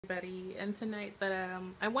Everybody, and tonight that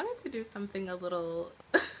I wanted to do something a little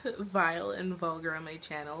vile and vulgar on my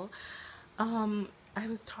channel. I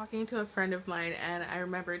was talking to a friend of mine and I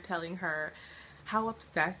remember telling her how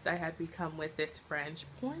obsessed I had become with this French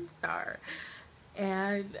porn star.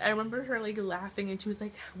 And I remember her like laughing and she was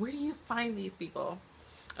like, "Where do you find these people?"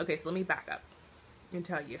 Okay, so let me back up and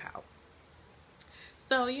tell you how.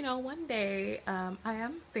 So, one day I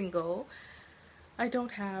am single. I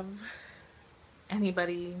don't have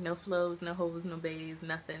anybody, no flows, no hoes, no bays,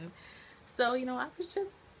 nothing. So, I was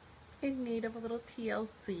just in need of a little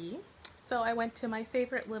TLC. So I went to my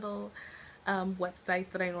favorite little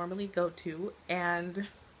website that I normally go to, and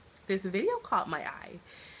this video caught my eye.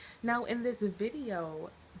 Now, in this video,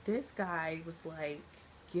 this guy was like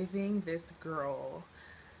giving this girl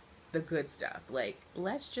the good stuff. Like,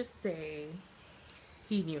 let's just say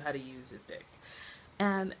he knew how to use his dick.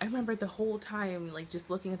 And I remember the whole time, like, just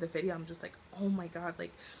looking at the video, I'm just like, oh my god,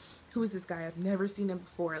 like, who is this guy? I've never seen him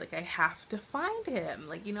before. Like, I have to find him.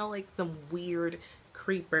 Like, like some weird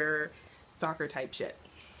creeper stalker type shit.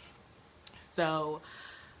 So,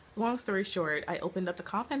 long story short, I opened up the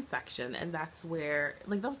comment section, and that's where,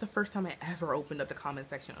 like, that was the first time I ever opened up the comment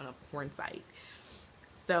section on a porn site.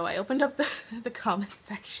 So I opened up the comment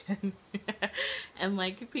section and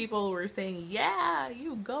like people were saying, "Yeah,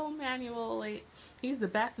 you go, Manuel, like he's the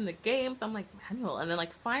best in the game." So I'm like, "Manuel." And then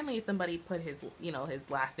like finally somebody put his his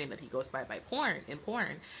last name that he goes by porn.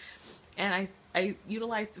 And I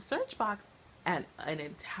utilized the search box, and an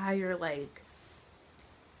entire like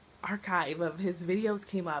archive of his videos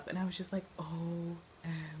came up, and I was just like, OMG.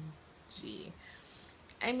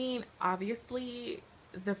 I mean, obviously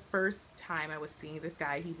the first time I was seeing this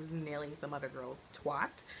guy, he was nailing some other girl's twat.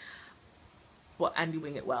 Well, and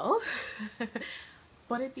doing it well.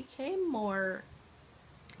 But it became more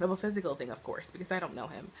of a physical thing, of course, because I don't know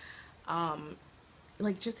him.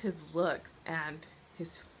 Like just his looks and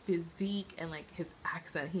his physique and like his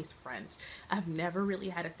accent. He's French. I've never really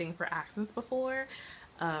had a thing for accents before.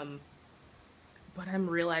 But I'm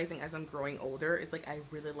realizing as I'm growing older, it's like I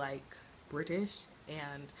really like British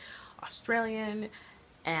and Australian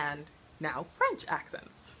and now French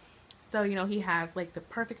accents. So, he has like the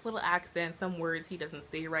perfect little accent, some words he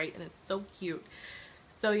doesn't say right, and it's so cute.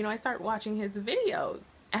 So, I start watching his videos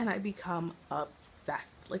and I become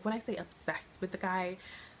obsessed. Like when I say obsessed with the guy,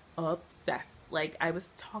 obsessed. Like I was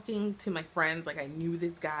talking to my friends, like I knew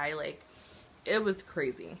this guy, like it was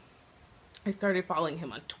crazy. I started following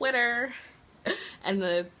him on Twitter,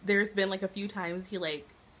 and there's been like a few times he like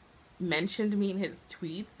mentioned me in his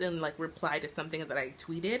tweets and like replied to something that I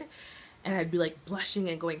tweeted, and I'd be like blushing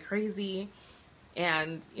and going crazy.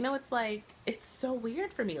 And it's like it's so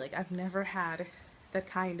weird for me. Like I've never had that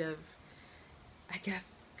kind of, I guess,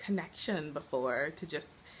 connection before to just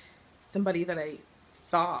somebody that I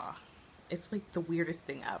saw. It's like the weirdest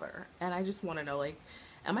thing ever, and I just want to know, like,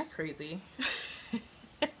 am I crazy?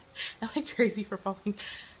 Am I crazy for falling, well,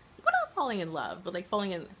 not falling in love, but like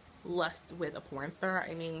falling in lust with a porn star?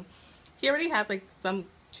 I mean, he already has like some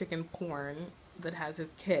chicken porn that has his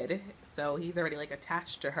kid, so he's already like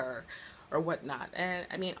attached to her or whatnot. And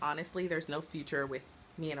I mean, honestly, there's no future with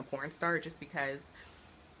me and a porn star just because,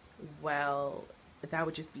 well, that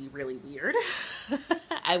would just be really weird.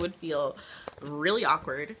 I would feel really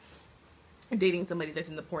awkward dating somebody that's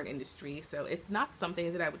in the porn industry, so it's not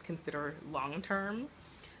something that I would consider long term.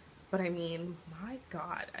 But I mean, my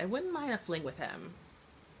god, I wouldn't mind a fling with him.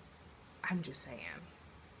 I'm just saying.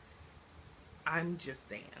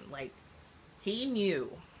 Like, he knew.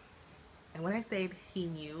 And when I say he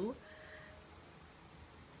knew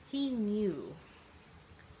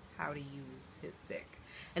how to use his dick.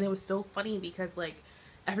 And it was so funny because, like,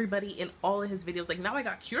 everybody in all of his videos, like, now I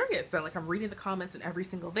got curious. So, like, I'm reading the comments in every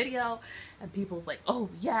single video, and people's like, "Oh,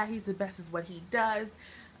 yeah, he's the best is what he does."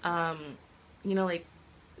 Like,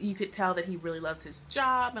 you could tell that he really loves his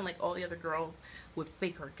job, and like all the other girls would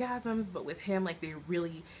fake orgasms, but with him, like, they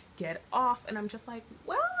really get off. And I'm just like,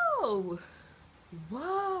 whoa.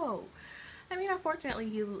 I mean, unfortunately,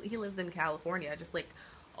 he lives in California, just like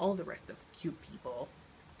all the rest of cute people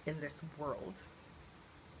in this world.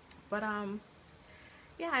 But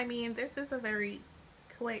yeah, I mean, this is a very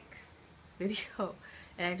quick video,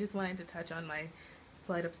 and I just wanted to touch on my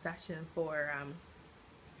slight obsession for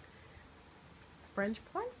French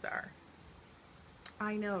porn star.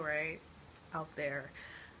 I know, right? Out there.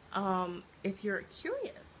 If you're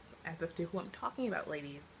curious as to who I'm talking about,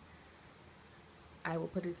 ladies, I will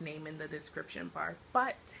put his name in the description bar,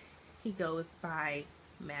 but he goes by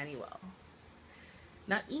Manuel.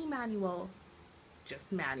 Not Emmanuel,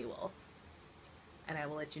 just Manuel. And I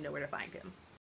will let you know where to find him.